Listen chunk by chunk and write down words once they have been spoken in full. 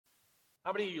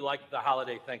How many of you like the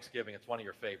holiday Thanksgiving? It's one of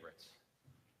your favorites.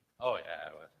 Oh, yeah.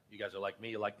 Well, you guys are like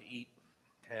me. You like to eat.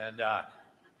 And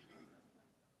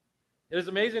it was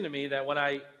amazing to me that when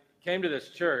I came to this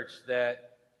church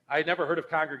that I had never heard of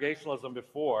Congregationalism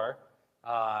before.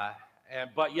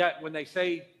 But yet when they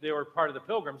say they were part of the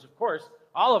Pilgrims, of course,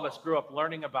 all of us grew up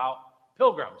learning about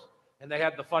Pilgrims. And they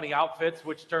had the funny outfits,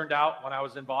 which turned out when I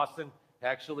was in Boston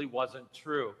actually wasn't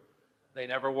true. They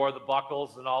never wore the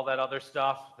buckles and all that other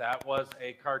stuff. That was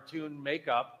a cartoon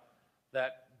makeup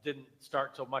that didn't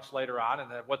start till much later on,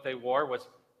 and that what they wore was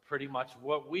pretty much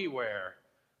what we wear.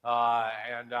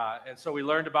 And so we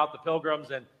learned about the Pilgrims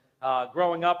and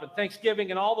growing up and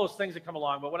Thanksgiving and all those things that come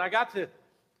along. But when I got to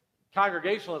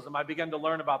Congregationalism, I began to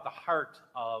learn about the heart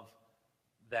of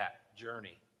that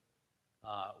journey,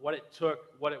 what it took,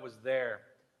 what it was there.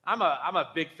 I'm a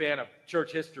big fan of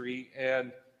church history,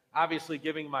 and obviously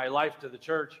giving my life to the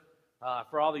church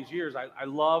for all these years, I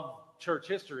love church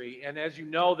history. And as you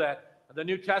know, that the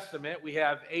New Testament, we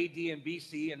have AD and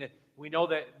BC, and we know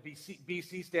that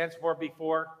BC stands for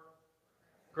before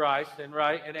Christ, and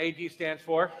AD stands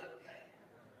for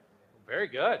very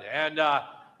good.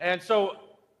 And so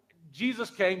Jesus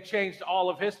came, changed all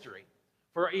of history,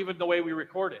 for even the way we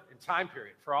record it in time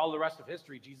period. For all the rest of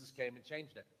history, Jesus came and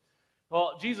changed it.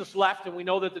 Well, Jesus left, and we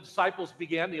know that the disciples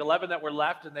began, the 11 that were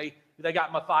left, and they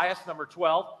got Matthias, number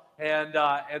 12, and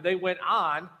they went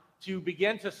on to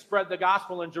begin to spread the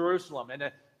gospel in Jerusalem. And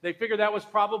they figured that was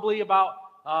probably about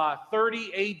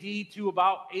 30 A.D. to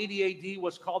about 80 A.D.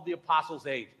 was called the Apostles'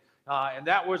 Age. And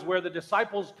that was where the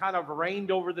disciples kind of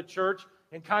reigned over the church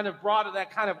and kind of brought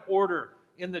that kind of order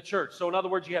in the church. So in other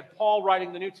words, you had Paul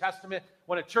writing the New Testament.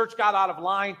 When a church got out of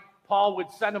line, Paul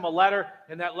would send them a letter,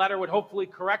 and that letter would hopefully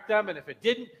correct them. And if it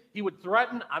didn't, he would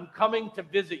threaten, I'm coming to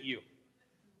visit you,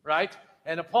 right?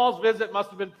 And Paul's visit must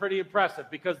have been pretty impressive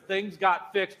because things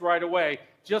got fixed right away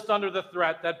just under the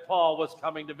threat that Paul was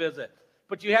coming to visit.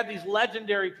 But you had these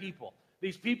legendary people,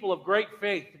 these people of great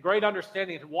faith, great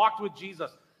understanding, who walked with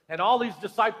Jesus, and all these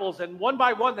disciples, and one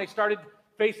by one they started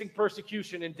facing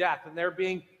persecution and death, and they're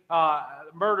being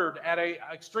murdered at an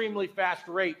extremely fast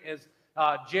rate as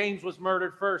James was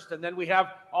murdered first, and then we have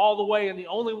all the way, and the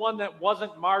only one that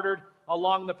wasn't martyred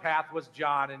along the path was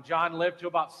John, and John lived to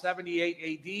about 78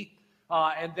 A.D.,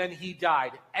 and then he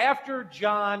died. After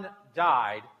John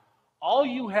died, all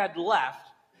you had left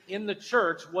in the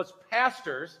church was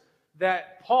pastors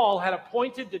that Paul had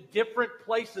appointed to different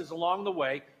places along the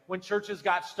way when churches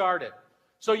got started.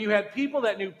 So you had people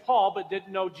that knew Paul but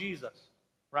didn't know Jesus,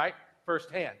 right,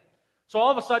 firsthand. So all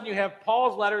of a sudden you have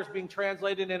Paul's letters being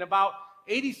translated, in about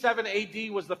 87 A.D.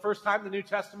 was the first time the New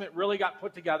Testament really got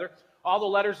put together. All the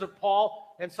letters of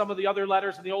Paul and some of the other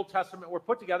letters in the Old Testament were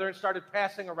put together and started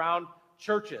passing around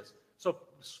churches. So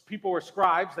people were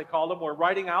scribes, they called them, were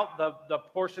writing out the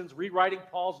portions, rewriting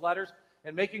Paul's letters,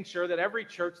 and making sure that every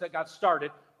church that got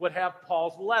started would have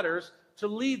Paul's letters to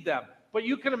lead them. But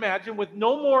you can imagine, with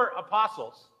no more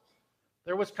apostles,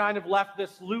 there was kind of left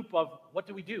this loop of, what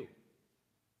do we do?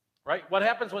 Right? What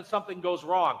happens when something goes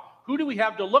wrong? Who do we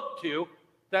have to look to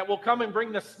that will come and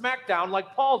bring the smackdown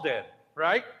like Paul did?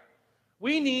 Right?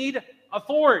 We need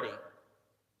authority.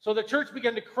 So the church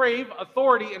began to crave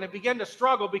authority, and it began to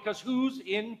struggle because who's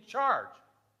in charge?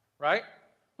 Right?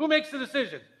 Who makes the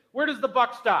decisions? Where does the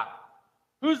buck stop?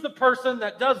 Who's the person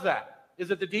that does that?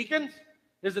 Is it the deacons?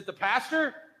 Is it the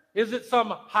pastor? Is it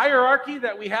some hierarchy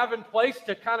that we have in place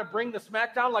to kind of bring the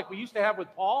smackdown like we used to have with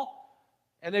Paul?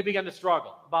 And they began to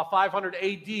struggle. About 500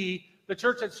 A.D., the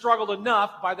church had struggled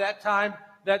enough by that time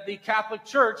that the Catholic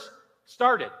Church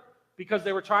started, because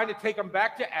they were trying to take them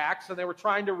back to Acts, and they were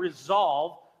trying to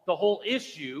resolve the whole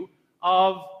issue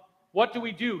of what do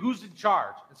we do? Who's in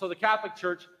charge? And so the Catholic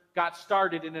Church got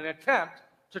started in an attempt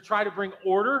to try to bring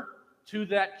order to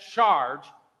that charge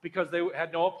because they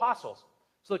had no apostles.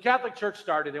 So the Catholic Church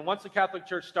started, and once the Catholic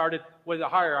Church started with a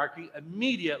hierarchy,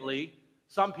 immediately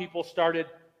some people started,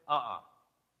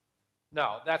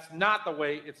 no, that's not the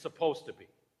way it's supposed to be,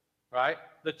 right?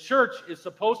 The church is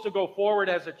supposed to go forward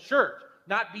as a church,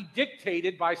 not be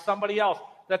dictated by somebody else,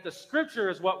 that the Scripture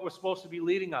is what was supposed to be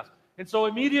leading us. And so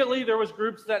immediately there was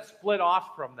groups that split off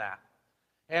from that.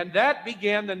 And that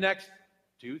began the next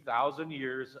 2,000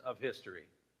 years of history,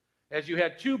 as you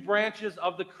had two branches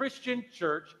of the Christian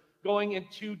church going in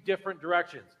two different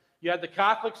directions. You had the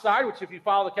Catholic side, which if you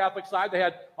follow the Catholic side, they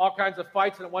had all kinds of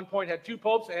fights, and at one point had two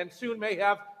popes, and soon may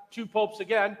have two popes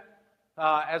again,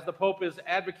 as the Pope is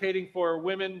advocating for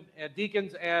women and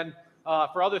deacons and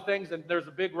for other things. And there's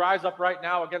a big rise up right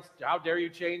now against, how dare you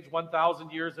change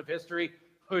 1,000 years of history,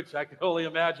 which I can only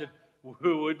imagine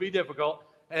would be difficult.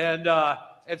 And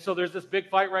And so there's this big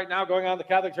fight right now going on in the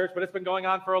Catholic Church, but it's been going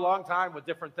on for a long time with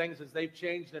different things as they've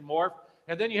changed and morphed.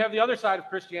 And then you have the other side of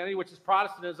Christianity, which is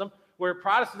Protestantism, where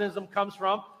Protestantism comes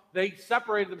from. They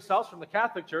separated themselves from the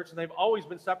Catholic Church, and they've always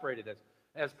been separated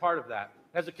as part of that.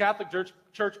 As the Catholic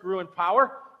Church grew in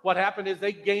power, what happened is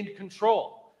they gained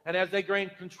control. And as they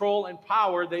gained control and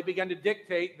power, they began to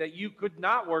dictate that you could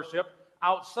not worship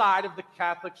outside of the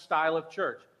Catholic style of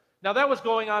church. Now, that was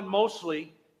going on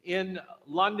mostly in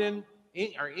London,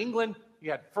 or England.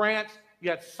 You had France, you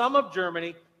had some of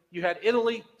Germany, you had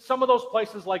Italy. Some of those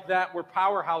places like that were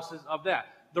powerhouses of that.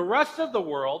 The rest of the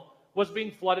world was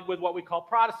being flooded with what we call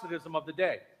Protestantism of the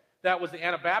day. That was the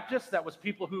Anabaptists, that was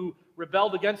people who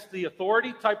rebelled against the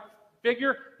authority type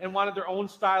figure and wanted their own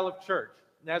style of church.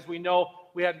 And as we know,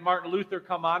 we had Martin Luther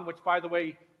come on, which, by the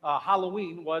way,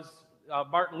 Halloween was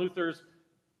Martin Luther's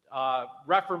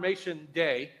Reformation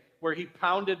Day, where he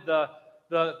pounded the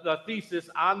thesis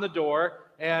on the door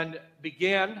and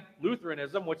began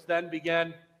Lutheranism, which then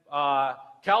began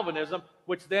Calvinism,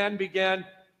 which then began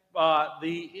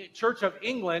the Church of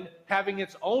England having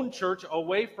its own church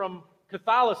away from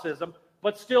Catholicism,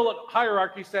 but still a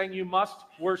hierarchy saying you must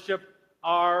worship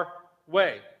our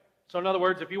way. So in other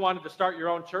words, if you wanted to start your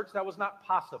own church, that was not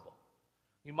possible.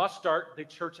 You must start the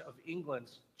Church of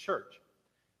England's church.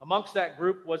 Amongst that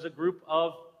group was a group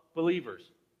of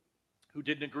believers who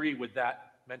didn't agree with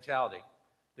that mentality.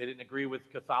 They didn't agree with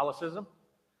Catholicism,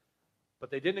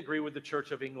 but they didn't agree with the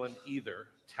Church of England either,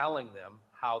 telling them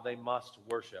how they must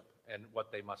worship and what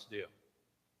they must do.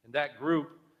 And that group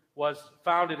was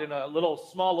founded in a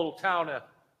small little town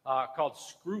called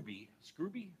Scrooby.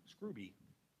 Scrooby?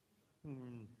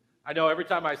 I know every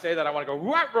time I say that I want to go,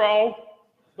 ruh-roh,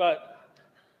 but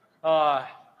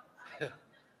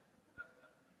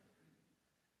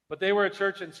they were a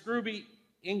church in Scrooby,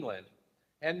 England,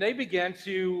 and they began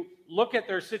to look at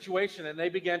their situation and they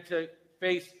began to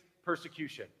face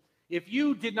persecution. If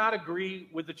you did not agree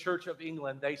with the Church of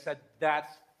England, they said,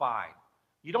 that's fine.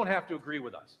 You don't have to agree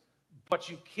with us, but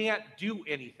you can't do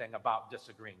anything about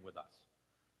disagreeing with us.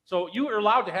 So you are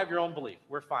allowed to have your own belief.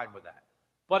 We're fine with that.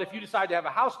 But if you decide to have a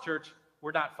house church,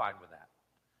 we're not fine with that.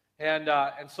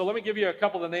 And so let me give you a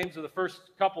couple of the names of the first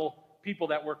couple people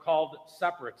that were called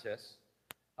separatists.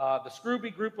 The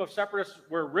Scrooby group of separatists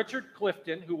were Richard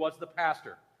Clifton, who was the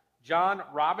pastor, John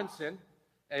Robinson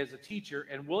as a teacher,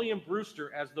 and William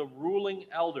Brewster as the ruling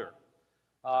elder.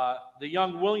 The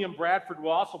young William Bradford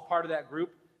was also part of that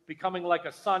group, becoming like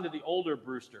a son to the older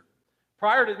Brewster.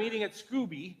 Prior to meeting at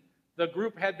Scrooby, the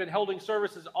group had been holding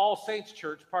services at All Saints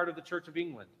Church, part of the Church of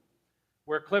England,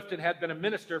 where Clifton had been a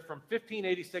minister from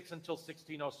 1586 until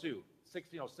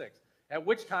 1606, at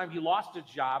which time he lost his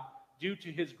job due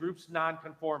to his group's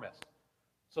nonconformist.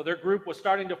 So their group was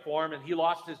starting to form, and he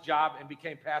lost his job and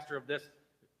became pastor of this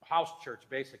house church,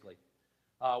 basically.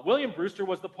 William Brewster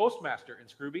was the postmaster in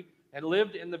Scrooby and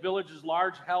lived in the village's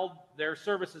held their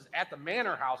services at the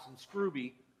manor house in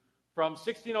Scrooby from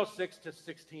 1606 to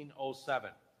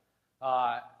 1607.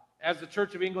 As the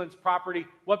Church of England's property,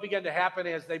 what began to happen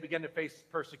is they began to face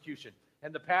persecution.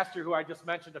 And the pastor who I just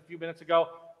mentioned a few minutes ago,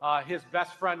 his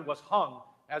best friend was hung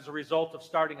as a result of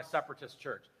starting a separatist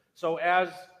church. So as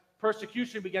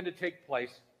persecution began to take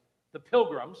place, the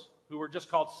Pilgrims, who were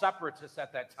just called separatists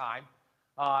at that time,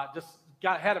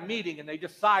 had a meeting, and they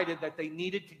decided that they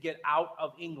needed to get out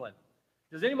of England.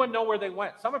 Does anyone know where they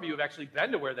went? Some of you have actually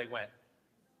been to where they went.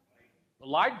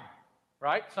 Leiden,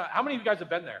 right? So how many of you guys have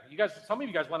been there? Some of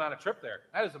you guys went on a trip there.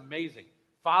 That is amazing.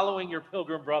 Following your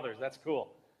Pilgrim brothers, that's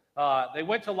cool. They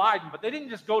went to Leiden, but they didn't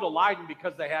just go to Leiden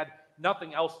because they had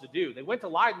nothing else to do. They went to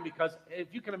Leiden because, if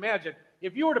you can imagine,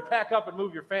 if you were to pack up and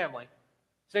move your family,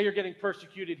 say you're getting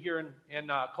persecuted here in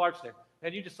Clarkston,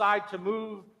 and you decide to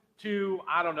move to,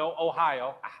 I don't know,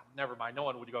 Ohio. Never mind, no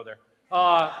one would go there.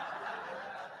 That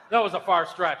was a far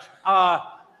stretch.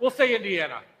 We'll say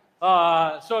Indiana.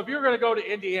 So if you're going to go to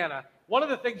Indiana, one of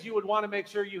the things you would want to make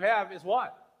sure you have is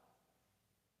what?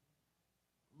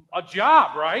 A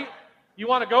job, right? You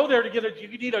want to go there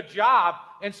you need a job.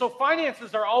 And so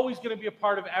finances are always going to be a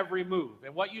part of every move.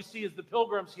 And what you see is the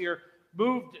Pilgrims here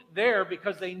moved there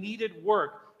because they needed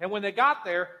work. And when they got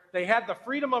there, they had the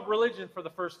freedom of religion for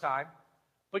the first time.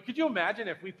 But could you imagine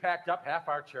if we packed up half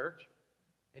our church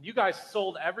and you guys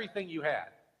sold everything you had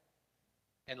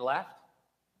and left,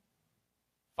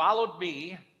 followed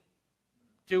me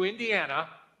to Indiana?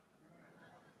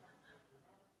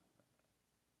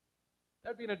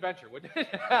 That'd be an adventure, wouldn't it?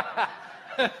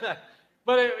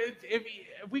 But if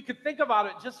we could think about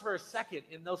it just for a second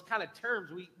in those kind of terms,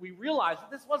 we realize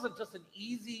that this wasn't just an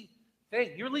easy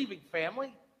thing. You're leaving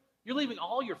family. You're leaving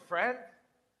all your friends.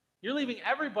 You're leaving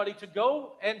everybody to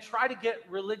go and try to get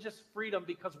religious freedom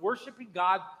because worshiping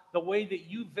God the way that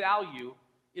you value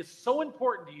is so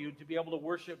important to you to be able to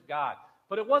worship God.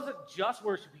 But it wasn't just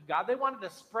worshiping God. They wanted to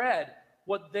spread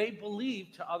what they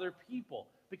believed to other people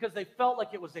because they felt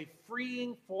like it was a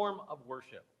freeing form of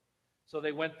worship. So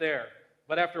they went there.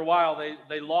 But after a while,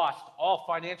 they lost all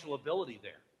financial ability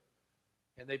there.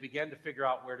 And they began to figure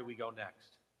out, where do we go next?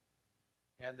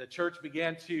 And the church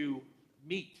began to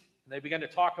meet. And they began to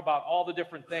talk about all the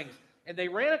different things. And they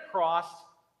ran across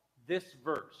this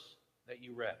verse that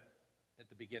you read at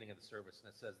the beginning of the service.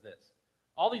 And it says this: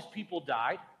 all these people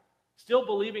died, still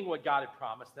believing what God had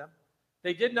promised them.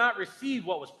 They did not receive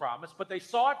what was promised, but they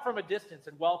saw it from a distance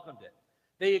and welcomed it.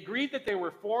 They agreed that they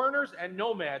were foreigners and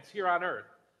nomads here on earth.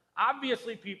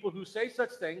 Obviously, people who say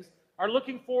such things are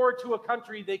looking forward to a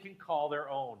country they can call their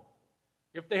own.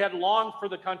 If they had longed for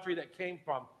the country that came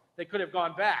from, they could have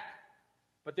gone back.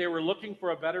 But they were looking for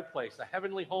a better place, a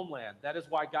heavenly homeland. That is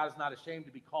why God is not ashamed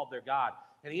to be called their God.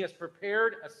 And he has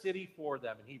prepared a city for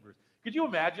them in Hebrews. Could you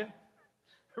imagine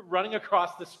running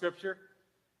across the scripture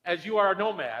as you are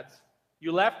nomads?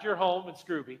 You left your home in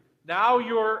Scrooby. Now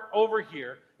you're over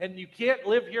here, and you can't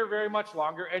live here very much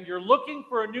longer, and you're looking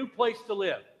for a new place to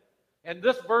live. And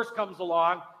this verse comes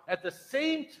along at the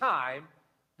same time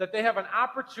that they have an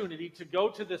opportunity to go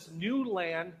to this new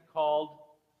land called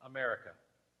America.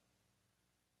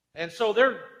 And so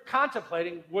they're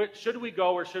contemplating, should we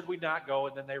go or should we not go?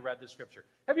 And then they read the scripture.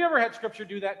 Have you ever had scripture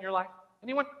do that in your life?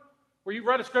 Anyone? Where you've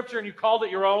read a scripture and you called it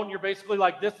your own, you're basically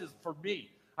like, this is for me.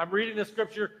 I'm reading the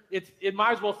scripture. It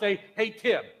might as well say, hey,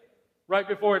 Tim, right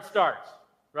before it starts,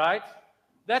 right?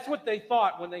 That's what they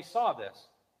thought when they saw this.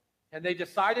 And they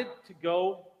decided to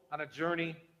go on a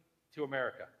journey to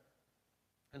America.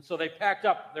 And so they packed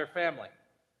up their family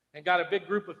and got a big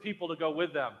group of people to go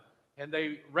with them. And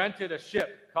they rented a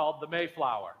ship called the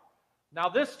Mayflower. Now,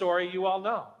 this story you all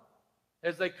know.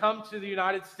 As they come to the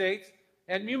United States,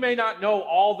 and you may not know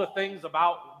all the things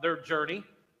about their journey.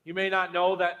 You may not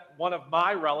know that one of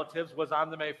my relatives was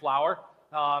on the Mayflower,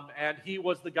 and he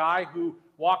was the guy who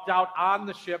walked out on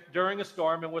the ship during a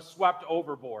storm and was swept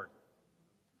overboard.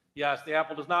 Yes, the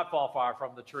apple does not fall far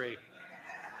from the tree.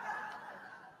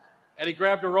 And he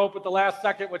grabbed a rope at the last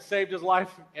second, which saved his life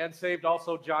and saved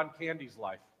also John Candy's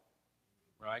life.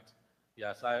 Right?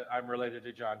 Yes, I'm related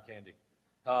to John Candy.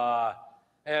 But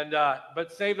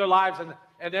saved their lives.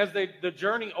 And as the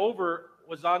journey over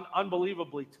was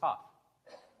unbelievably tough.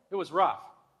 It was rough.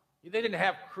 They didn't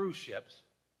have cruise ships.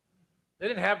 They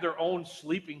didn't have their own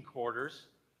sleeping quarters.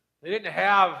 They didn't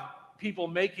have people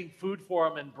making food for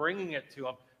them and bringing it to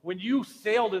them. When you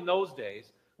sailed in those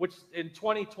days, which in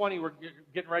 2020 we're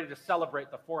getting ready to celebrate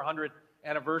the 400th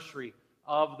anniversary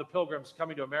of the Pilgrims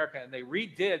coming to America, and they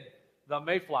redid the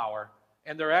Mayflower,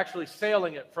 and they're actually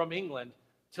sailing it from England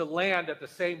to land at the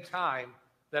same time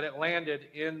that it landed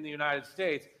in the United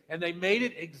States, and they made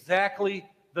it exactly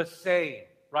the same,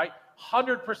 right?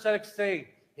 100% same,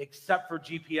 except for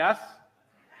GPS,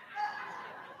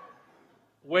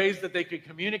 ways that they could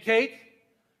communicate,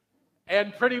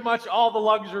 and pretty much all the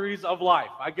luxuries of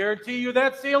life. I guarantee you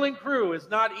that sailing crew is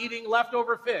not eating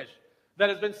leftover fish that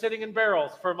has been sitting in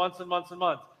barrels for months and months and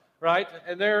months, right?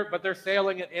 But they're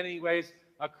sailing it anyways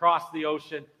across the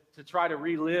ocean to try to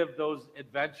relive those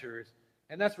adventures,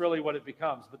 and that's really what it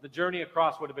becomes. But the journey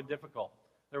across would have been difficult.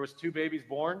 There was 2 babies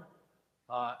born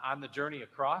on the journey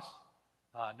across,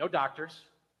 no doctors,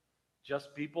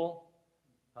 just people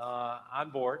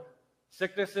on board.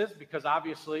 Sicknesses, because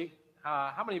obviously,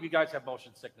 how many of you guys have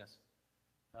motion sickness?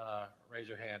 Raise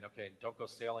your hand. Okay, don't go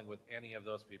sailing with any of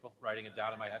those people. Writing it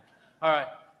down in my head. All right.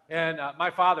 And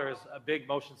my father is a big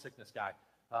motion sickness guy.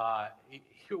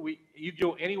 You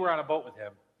go anywhere on a boat with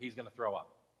him, he's going to throw up.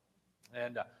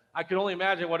 And I can only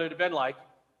imagine what it would have been like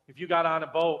if you got on a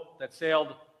boat that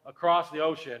sailed across the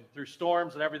ocean through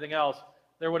storms and everything else.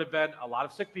 There would have been a lot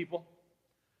of sick people.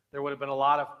 There would have been a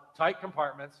lot of tight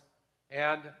compartments.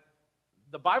 And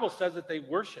the Bible says that they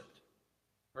worshiped.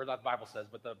 Or not the Bible says,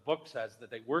 but the book says that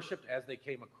they worshiped as they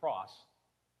came across.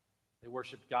 They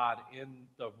worshiped God in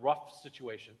the rough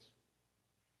situations.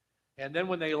 And then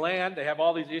when they land, they have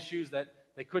all these issues that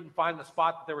they couldn't find the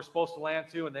spot that they were supposed to land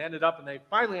to, and they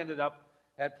finally ended up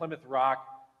at Plymouth Rock,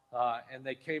 and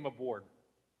they came aboard.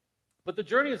 But the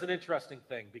journey is an interesting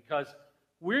thing because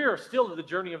we are still in the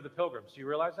journey of the Pilgrims. Do you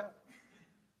realize that?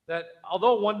 That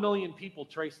although 1 million people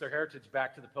trace their heritage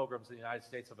back to the Pilgrims in the United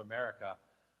States of America,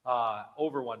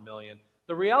 over 1 million,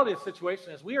 the reality of the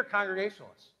situation is we are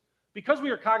Congregationalists. Because we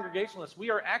are Congregationalists,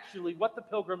 we are actually what the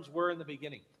Pilgrims were in the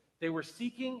beginning. They were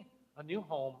seeking a new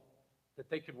home that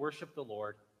they could worship the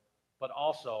Lord, but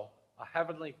also a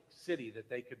heavenly city that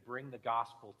they could bring the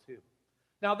gospel to.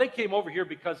 Now, they came over here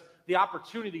because the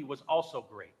opportunity was also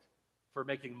great for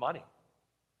making money.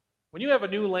 When you have a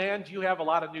new land, you have a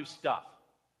lot of new stuff.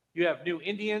 You have new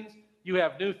Indians. You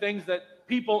have new things that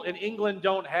people in England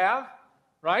don't have,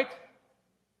 right?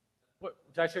 What,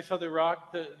 did I say something wrong?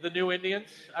 The new Indians?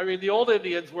 I mean, the old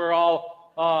Indians were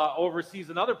all overseas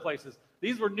in other places.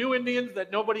 These were new Indians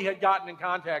that nobody had gotten in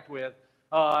contact with.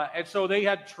 And so they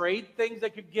had trade things they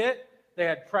could get. They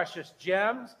had precious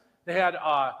gems. They had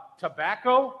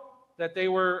tobacco that they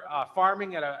were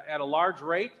farming at a large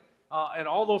rate. And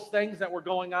all those things that were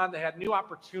going on, they had new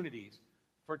opportunities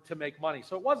to make money.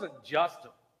 So it wasn't just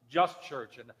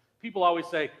church. And people always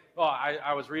say, oh,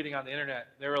 I was reading on the internet,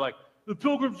 they were like, the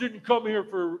Pilgrims didn't come here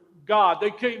for God,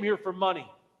 they came here for money.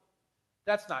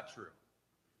 That's not true.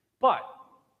 But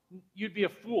you'd be a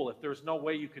fool if there was no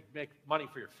way you could make money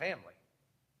for your family.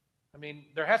 I mean,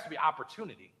 there has to be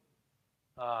opportunity.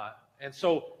 And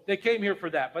so they came here for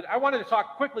that. But I wanted to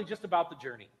talk quickly just about the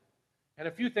journey and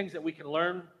a few things that we can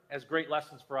learn as great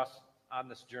lessons for us on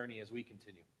this journey as we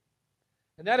continue.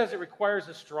 And that is, it requires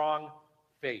a strong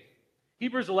faith.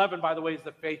 Hebrews 11, by the way, is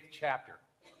the faith chapter.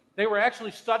 They were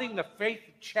actually studying the faith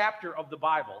chapter of the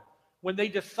Bible when they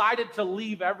decided to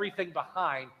leave everything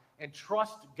behind and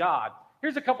trust God.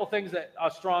 Here's a couple things that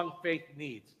a strong faith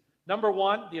needs. Number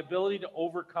one, the ability to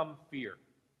overcome fear.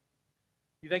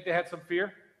 You think they had some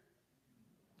fear?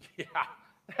 Yeah,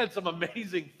 they had some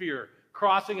amazing fear.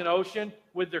 Crossing an ocean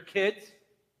with their kids,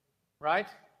 right?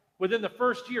 Within the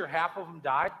first year, half of them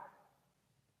died.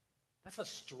 That's a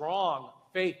strong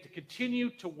faith to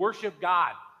continue to worship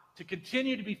God, to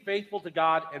continue to be faithful to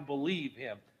God and believe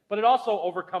Him. But it also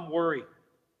overcome worry.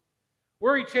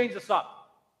 Worry chains us up.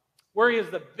 Worry is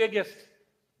the biggest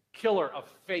killer of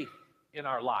faith in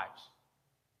our lives.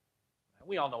 And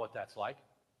we all know what that's like.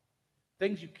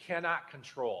 Things you cannot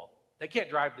control. They can't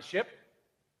drive the ship.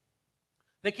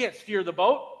 They can't steer the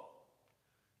boat.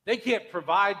 They can't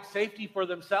provide safety for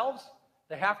themselves.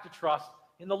 They have to trust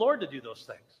in the Lord to do those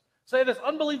things. So they have this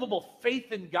unbelievable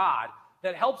faith in God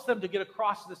that helps them to get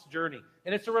across this journey.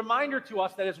 And it's a reminder to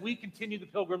us that as we continue the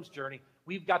Pilgrim's journey,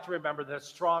 we've got to remember that a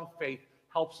strong faith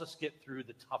helps us get through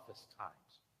the toughest times.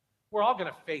 We're all going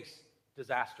to face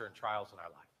disaster and trials in our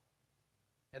life.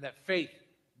 And that faith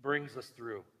brings us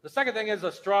through. The second thing is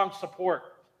a strong support.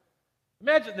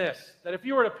 Imagine this, that if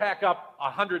you were to pack up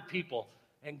 100 people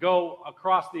and go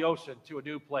across the ocean to a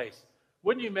new place,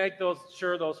 wouldn't you make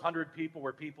sure those 100 people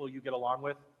were people you get along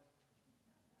with?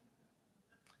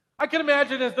 I can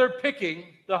imagine as they're picking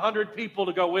the 100 people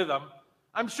to go with them,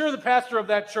 I'm sure the pastor of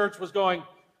that church was going,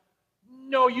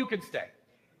 no, you can stay.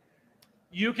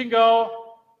 You can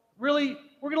go. Really,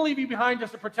 we're going to leave you behind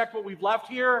just to protect what we've left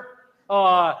here.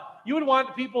 You would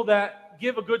want people that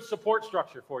give a good support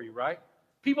structure for you, right?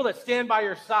 People that stand by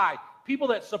your side, people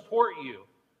that support you.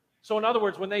 So in other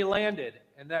words, when they landed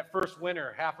and that first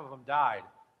winter, half of them died,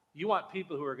 you want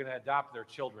people who are going to adopt their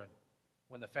children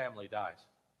when the family dies.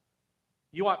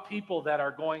 You want people that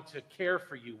are going to care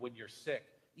for you when you're sick,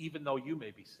 even though you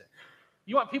may be sick.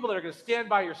 You want people that are going to stand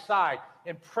by your side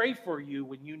and pray for you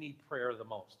when you need prayer the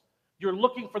most. You're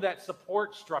looking for that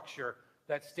support structure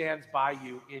that stands by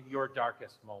you in your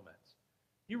darkest moments.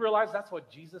 You realize that's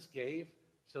what Jesus gave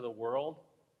to the world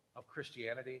of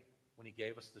Christianity when He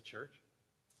gave us the church?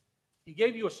 He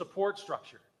gave you a support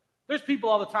structure. There's people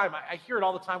all the time, I hear it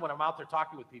all the time when I'm out there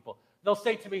talking with people. They'll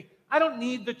say to me, I don't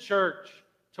need the church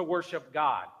to worship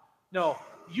God. No,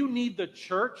 you need the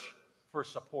church for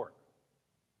support.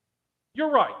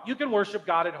 You're right, you can worship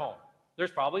God at home.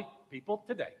 There's probably people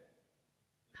today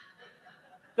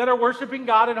that are worshiping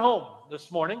God at home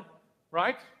this morning,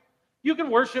 right? You can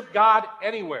worship God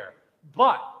anywhere.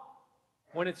 But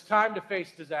when it's time to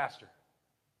face disaster,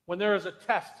 when there is a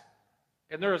test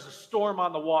and there is a storm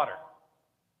on the water,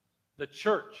 the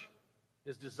church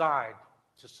is designed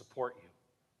to support you.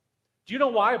 Do you know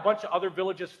why a bunch of other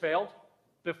villages failed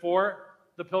before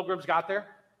the Pilgrims got there?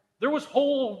 There was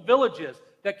whole villages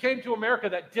that came to America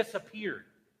that disappeared.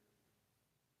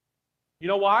 You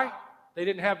know why? They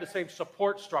didn't have the same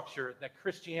support structure that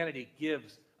Christianity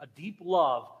gives, a deep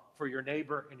love for your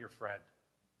neighbor and your friend.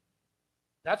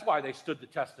 That's why they stood the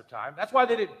test of time. That's why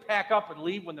they didn't pack up and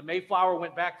leave when the Mayflower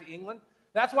went back to England.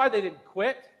 That's why they didn't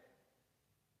quit.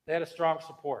 They had a strong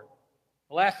support.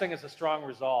 The last thing is a strong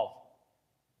resolve.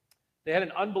 They had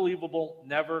an unbelievable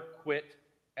never quit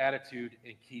attitude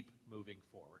and keep moving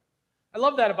forward. I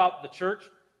love that about the church,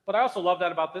 but I also love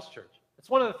that about this church. It's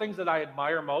one of the things that I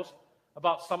admire most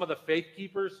about some of the faith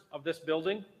keepers of this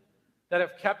building that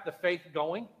have kept the faith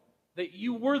going, that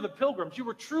you were the Pilgrims. You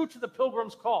were true to the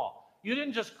Pilgrims' call. You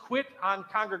didn't just quit on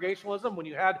congregationalism when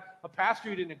you had a pastor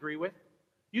you didn't agree with.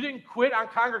 You didn't quit on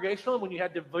congregationalism when you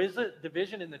had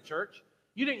division in the church.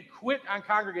 You didn't quit on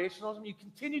congregationalism. You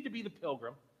continued to be the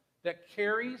pilgrim that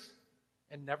carries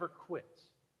and never quits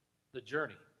the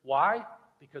journey. Why?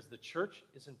 Because the church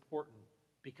is important,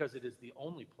 because it is the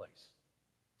only place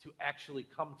to actually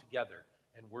come together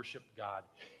and worship God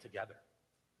together.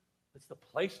 It's the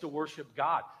place to worship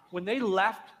God. When they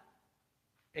left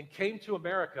and came to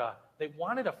America, they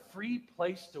wanted a free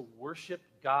place to worship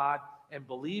God and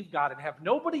believe God and have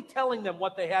nobody telling them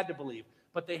what they had to believe.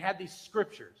 But they had these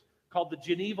scriptures called the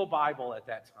Geneva Bible at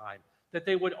that time that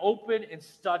they would open and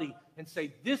study and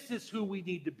say, this is who we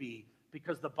need to be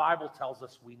because the Bible tells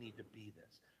us we need to be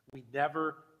this. We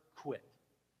never quit.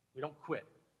 We don't quit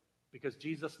because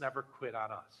Jesus never quit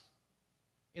on us.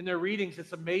 In their readings,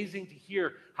 it's amazing to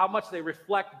hear how much they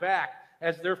reflect back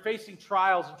as they're facing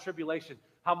trials and tribulation,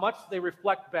 how much they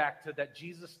reflect back to that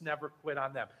Jesus never quit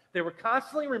on them. They were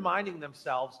constantly reminding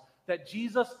themselves that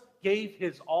Jesus gave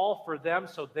his all for them,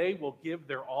 so they will give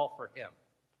their all for him.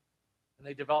 And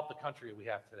they developed the country we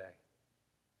have today.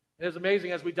 It is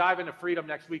amazing as we dive into freedom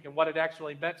next week and what it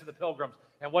actually meant to the Pilgrims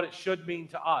and what it should mean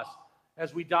to us.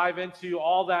 As we dive into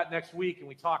all that next week and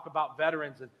we talk about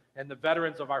veterans and the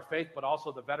veterans of our faith, but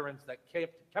also the veterans that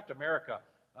kept America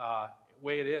the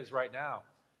way it is right now.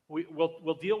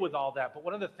 We'll deal with all that. But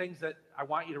one of the things that I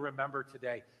want you to remember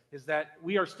today is that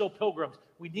we are still pilgrims.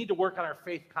 We need to work on our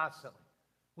faith constantly.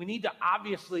 We need to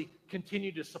obviously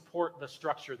continue to support the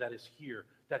structure that is here,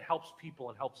 that helps people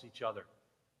and helps each other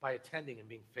by attending and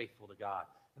being faithful to God.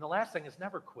 And the last thing is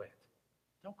never quit.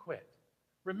 Don't quit.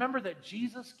 Remember that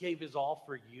Jesus gave his all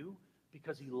for you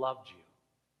because he loved you.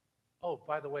 Oh,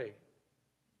 by the way,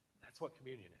 that's what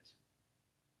communion is.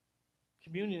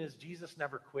 Communion is Jesus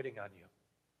never quitting on you.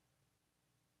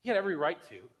 He had every right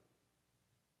to.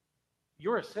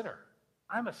 You're a sinner.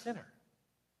 I'm a sinner.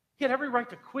 He had every right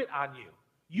to quit on you.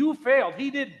 You failed.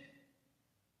 He didn't.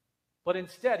 But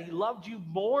instead, he loved you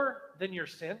more than your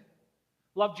sin,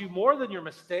 loved you more than your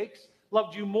mistakes,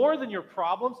 loved you more than your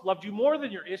problems, loved you more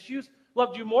than your issues,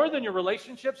 loved you more than your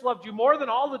relationships, loved you more than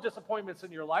all the disappointments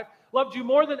in your life, loved you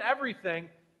more than everything.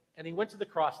 And he went to the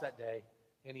cross that day,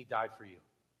 and he died for you,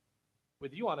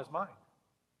 with you on his mind,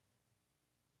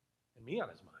 and me on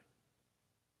his mind.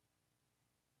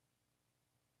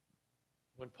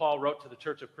 When Paul wrote to the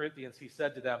church of Corinthians, he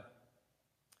said to them,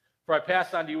 "For I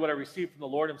passed on to you what I received from the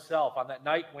Lord himself. On that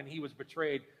night when he was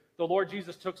betrayed, the Lord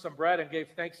Jesus took some bread and gave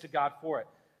thanks to God for it.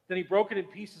 Then he broke it in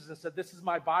pieces and said, 'This is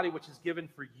my body which is given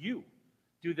for you.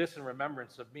 Do this in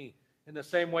remembrance of me.' In the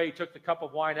same way, he took the cup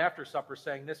of wine after supper,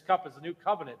 saying, 'This cup is a new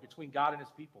covenant between God and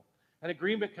his people, an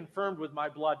agreement confirmed with my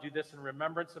blood. Do this in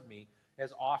remembrance of me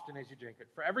as often as you drink it.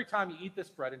 For every time you eat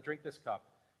this bread and drink this cup,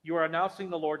 you are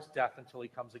announcing the Lord's death until he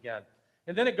comes again.'"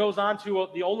 And then it goes on to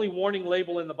the only warning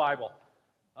label in the Bible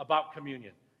about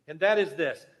communion. And that is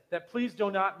this, that please do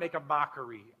not make a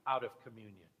mockery out of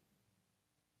communion.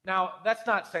 Now, that's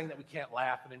not saying that we can't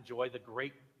laugh and enjoy the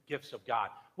great gifts of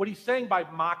God. What he's saying by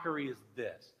mockery is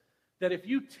this, that if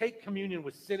you take communion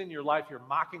with sin in your life, you're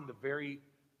mocking the very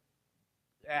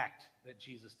act that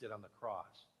Jesus did on the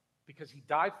cross, because he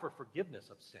died for forgiveness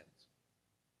of sins.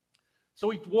 So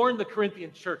he warned the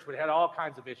Corinthian church, which had all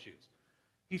kinds of issues.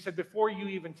 He said, before you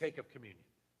even take up communion,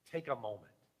 take a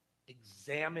moment.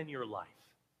 Examine your life.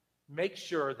 Make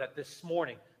sure that this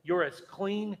morning you're as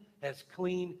clean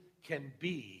can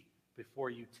be before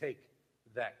you take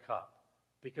that cup.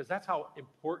 Because that's how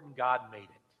important God made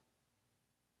it.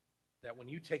 That when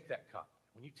you take that cup,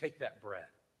 when you take that bread,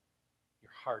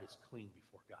 your heart is clean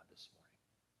before God this morning.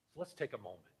 So let's take a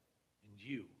moment, and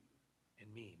you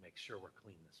and me make sure we're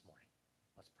clean this morning.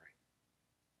 Let's pray.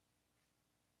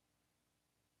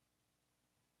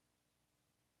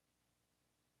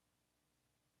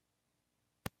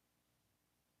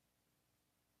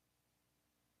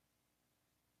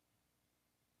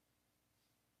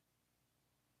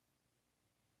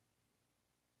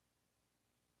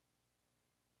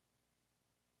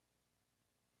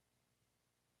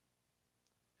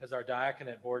 As our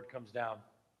diaconate board comes down,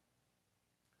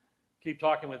 keep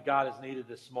talking with God as needed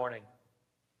this morning.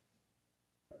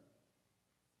 The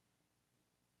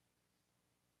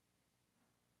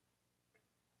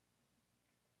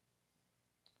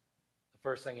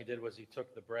first thing he did was he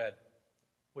took the bread,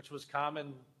 which was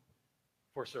common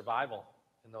for survival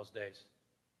in those days.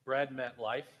 Bread meant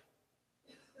life.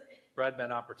 Bread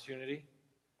meant opportunity.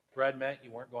 Bread meant you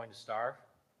weren't going to starve.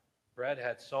 Bread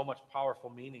had so much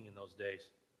powerful meaning in those days.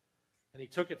 And he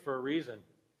took it for a reason.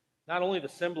 Not only the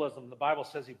symbolism, the Bible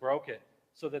says he broke it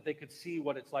so that they could see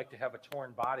what it's like to have a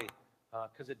torn body,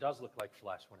 because it does look like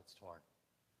flesh when it's torn.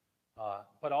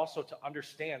 But also to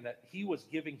understand that he was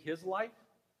giving his life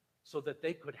so that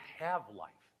they could have life.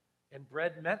 And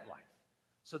bread meant life.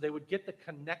 So they would get the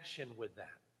connection with that.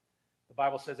 The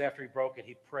Bible says after he broke it,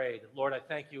 he prayed, Lord, I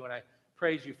thank you and I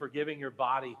praise you for giving your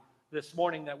body this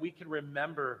morning that we can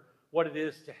remember what it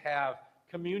is to have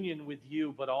communion with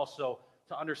you, but also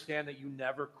to understand that you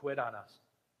never quit on us,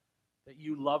 that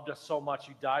you loved us so much,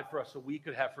 you died for us so we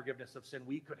could have forgiveness of sin,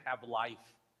 we could have life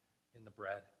in the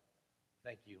bread.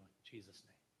 Thank you in Jesus'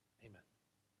 name. Amen.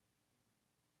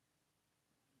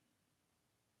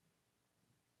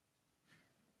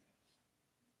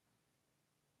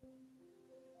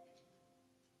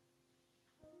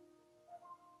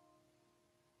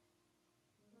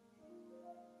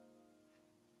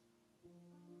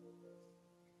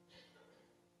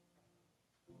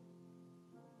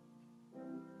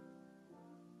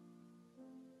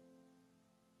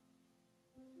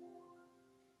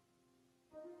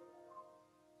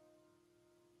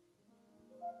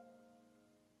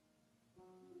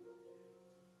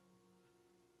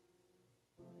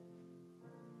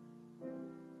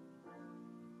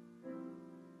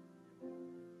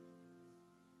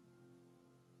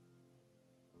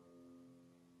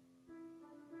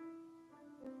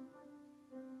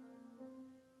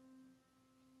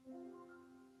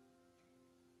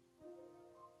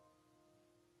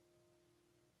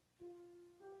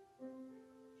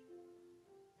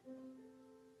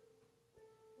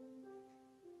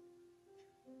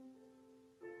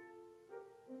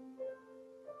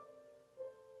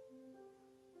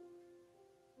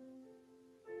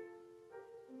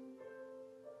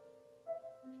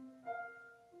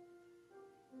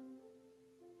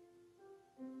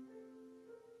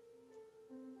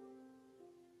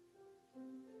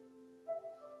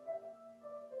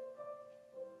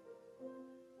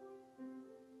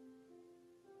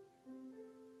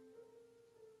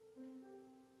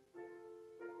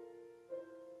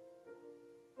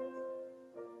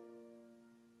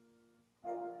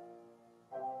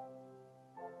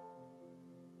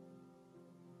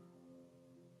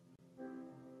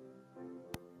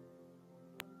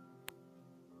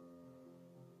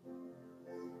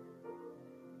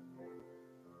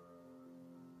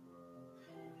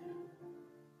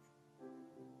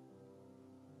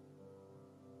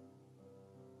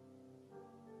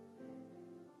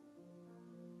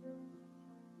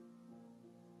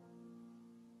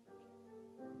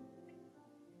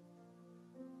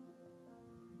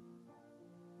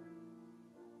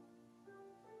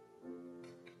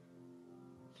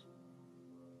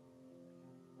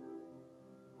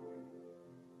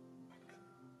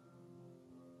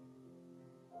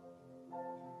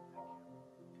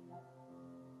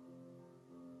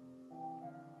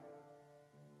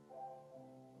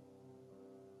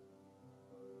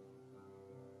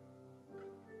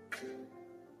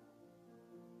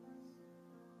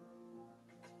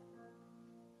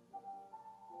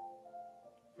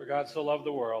 For God so loved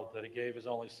the world that he gave his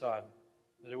only Son,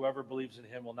 that whoever believes in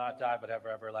him will not die but have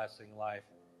everlasting life.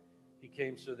 He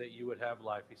came so that you would have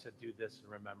life. He said, do this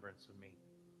in remembrance of me.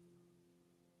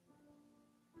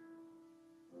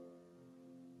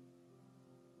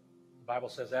 The Bible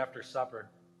says after supper,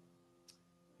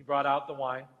 he brought out the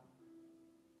wine,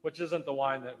 which isn't the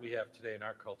wine that we have today in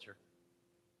our culture.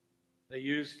 They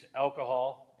used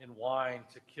alcohol in wine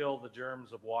to kill the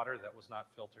germs of water that was not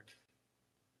filtered.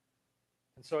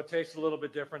 And so it tastes a little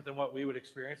bit different than what we would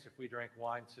experience if we drank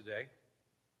wine today.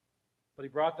 But he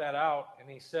brought that out and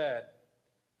he said,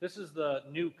 this is the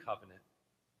new covenant.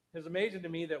 It's amazing to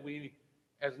me that we,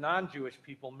 as non-Jewish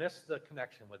people, miss the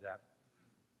connection with that.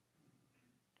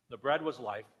 The bread was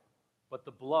life, but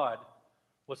the blood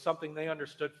was something they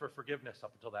understood for forgiveness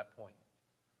up until that point.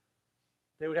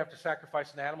 They would have to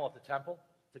sacrifice an animal at the temple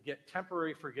to get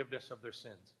temporary forgiveness of their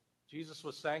sins. Jesus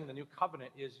was saying the new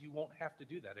covenant is you won't have to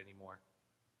do that anymore.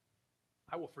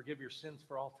 I will forgive your sins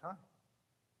for all time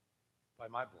by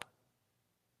my blood.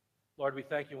 Lord, we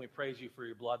thank you and we praise you for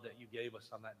your blood that you gave us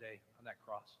on that day, on that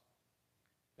cross.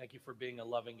 Thank you for being a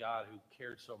loving God who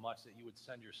cared so much that you would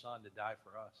send your Son to die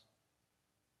for us.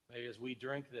 May as we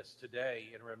drink this today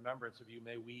in remembrance of you,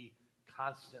 may we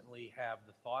constantly have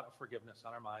the thought of forgiveness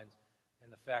on our minds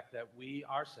and the fact that we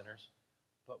are sinners,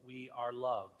 but we are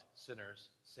loved sinners,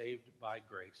 saved by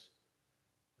grace,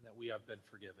 and that we have been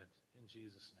forgiven. In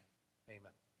Jesus' name.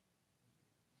 Amen.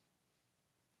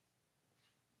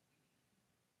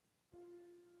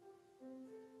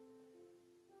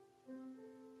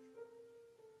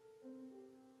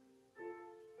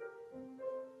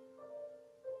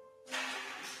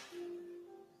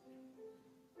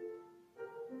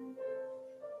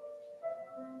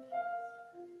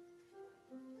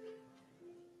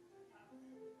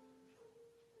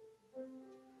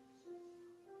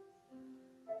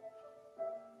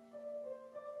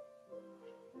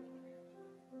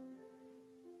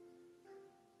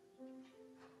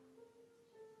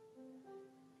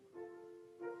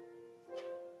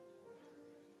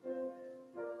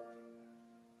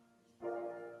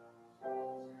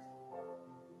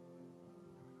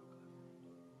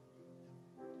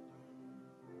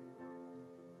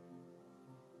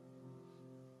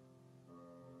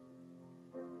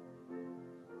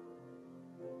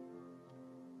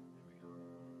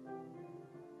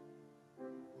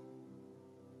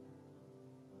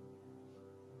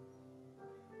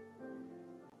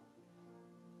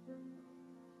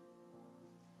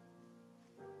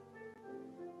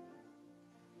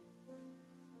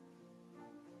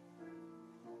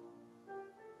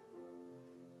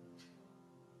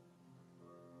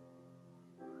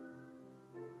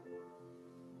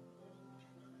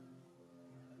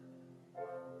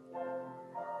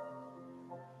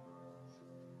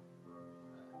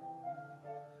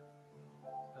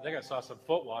 I think I saw some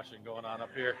foot washing going on up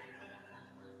here.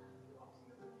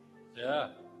 Yeah.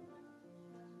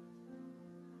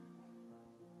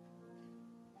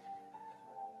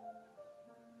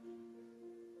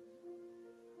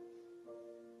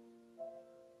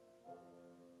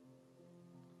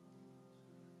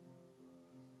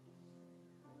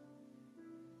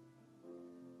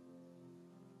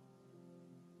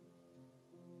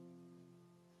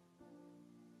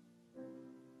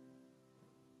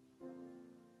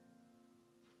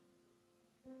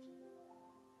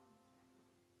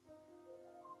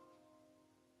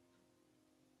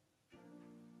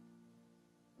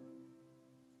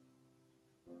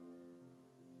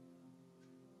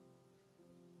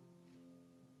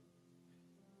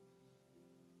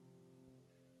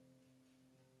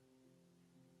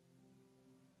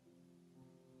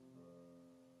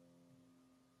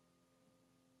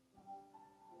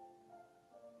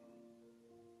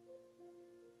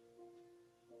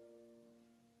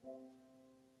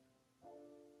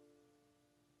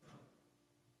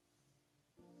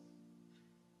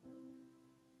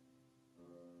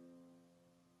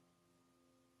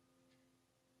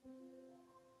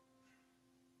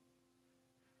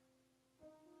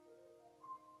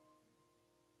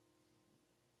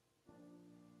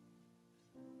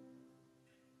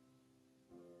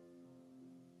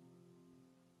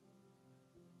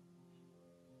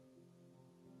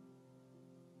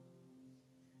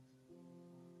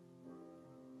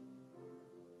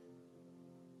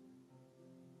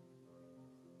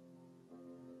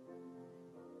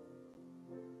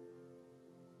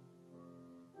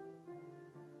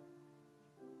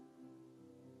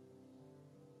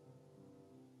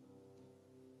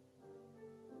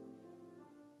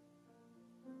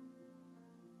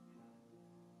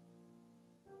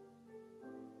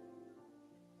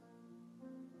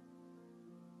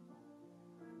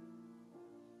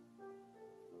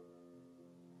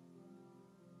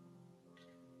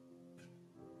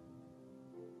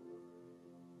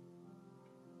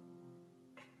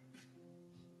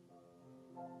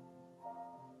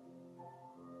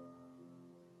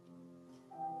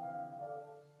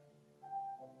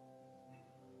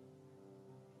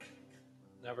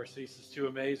 Never ceases to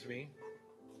amaze me.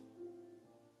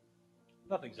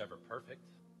 Nothing's ever perfect,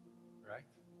 right?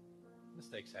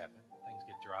 Mistakes happen. Things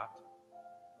get dropped.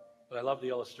 But I love the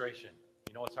illustration.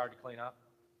 You know what's hard to clean up?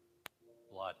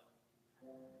 Blood.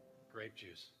 Grape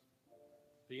juice.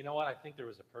 But you know what? I think there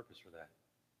was a purpose for that.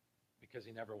 Because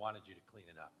he never wanted you to clean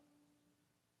it up.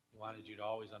 He wanted you to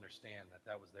always understand that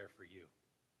that was there for you.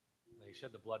 That he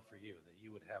shed the blood for you, that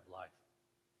you would have life.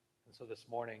 And so this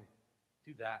morning,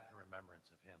 do that in remembrance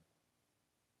of him.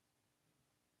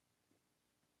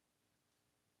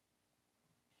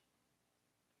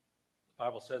 The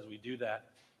Bible says we do that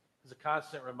as a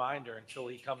constant reminder until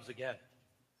he comes again.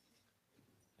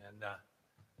 And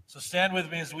so stand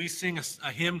with me as we sing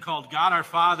a hymn called God Our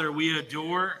Father, We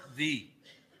Adore Thee.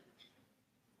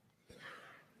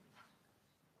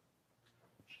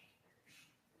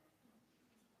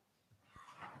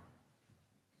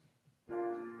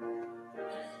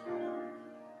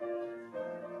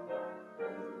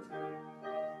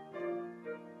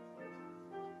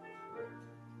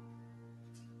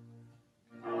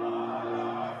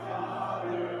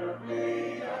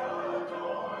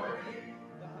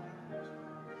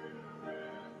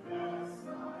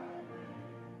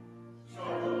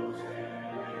 Chosen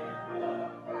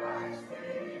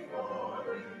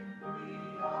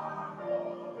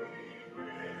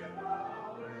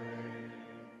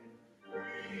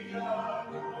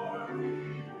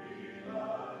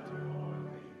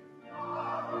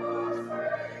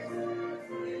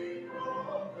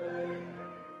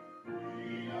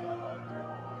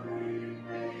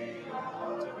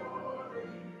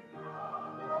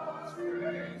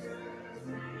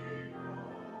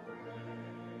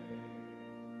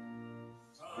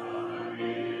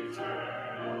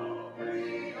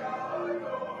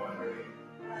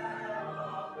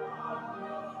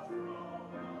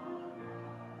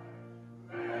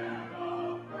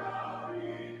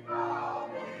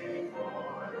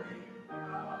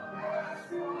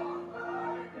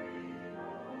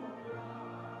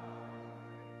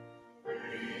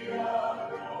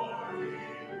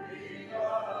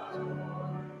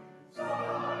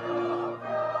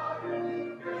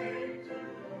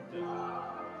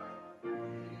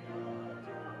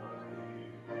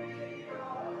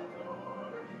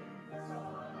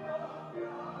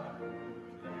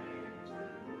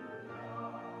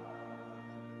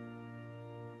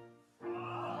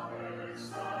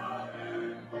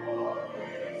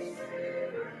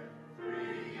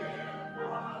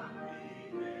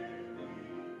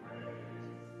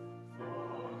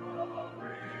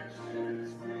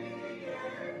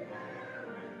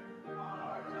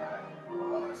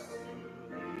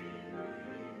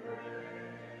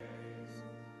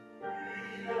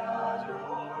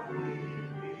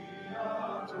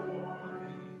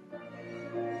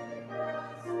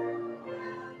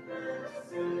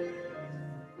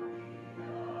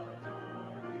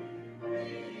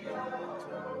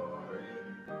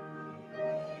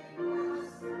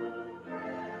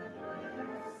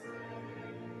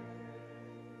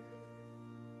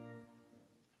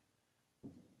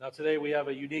Now, today we have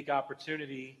a unique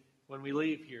opportunity when we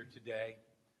leave here today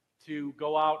to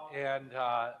go out and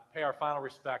pay our final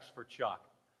respects for Chuck.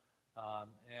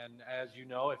 And as you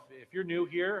know, if you're new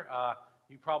here,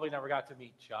 you probably never got to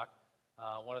meet Chuck,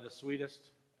 one of the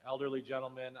sweetest elderly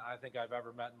gentlemen I think I've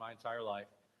ever met in my entire life.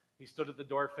 He stood at the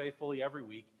door faithfully every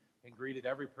week and greeted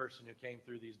every person who came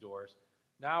through these doors.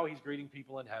 Now he's greeting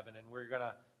people in heaven, and we're going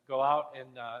to go out and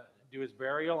do his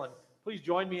burial. And please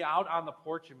join me out on the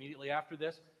porch immediately after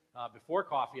this, before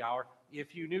coffee hour.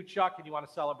 If you knew Chuck and you want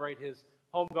to celebrate his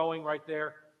homegoing right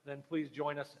there, then please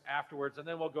join us afterwards. And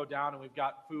then we'll go down, and we've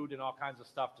got food and all kinds of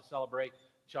stuff to celebrate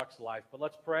Chuck's life. But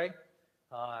let's pray,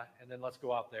 and then let's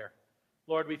go out there.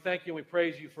 Lord, we thank you and we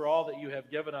praise you for all that you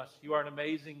have given us. You are an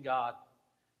amazing God.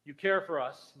 You care for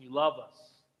us, and you love us.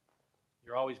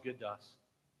 You're always good to us.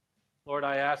 Lord,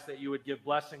 I ask that you would give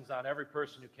blessings on every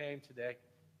person who came today,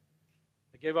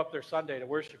 that gave up their Sunday to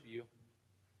worship you.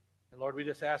 And Lord, we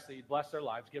just ask that you'd bless their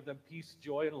lives, give them peace,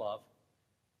 joy, and love.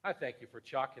 I thank you for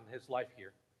Chuck and his life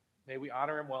here. May we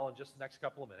honor him well in just the next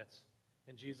couple of minutes.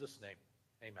 In Jesus' name,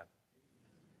 amen.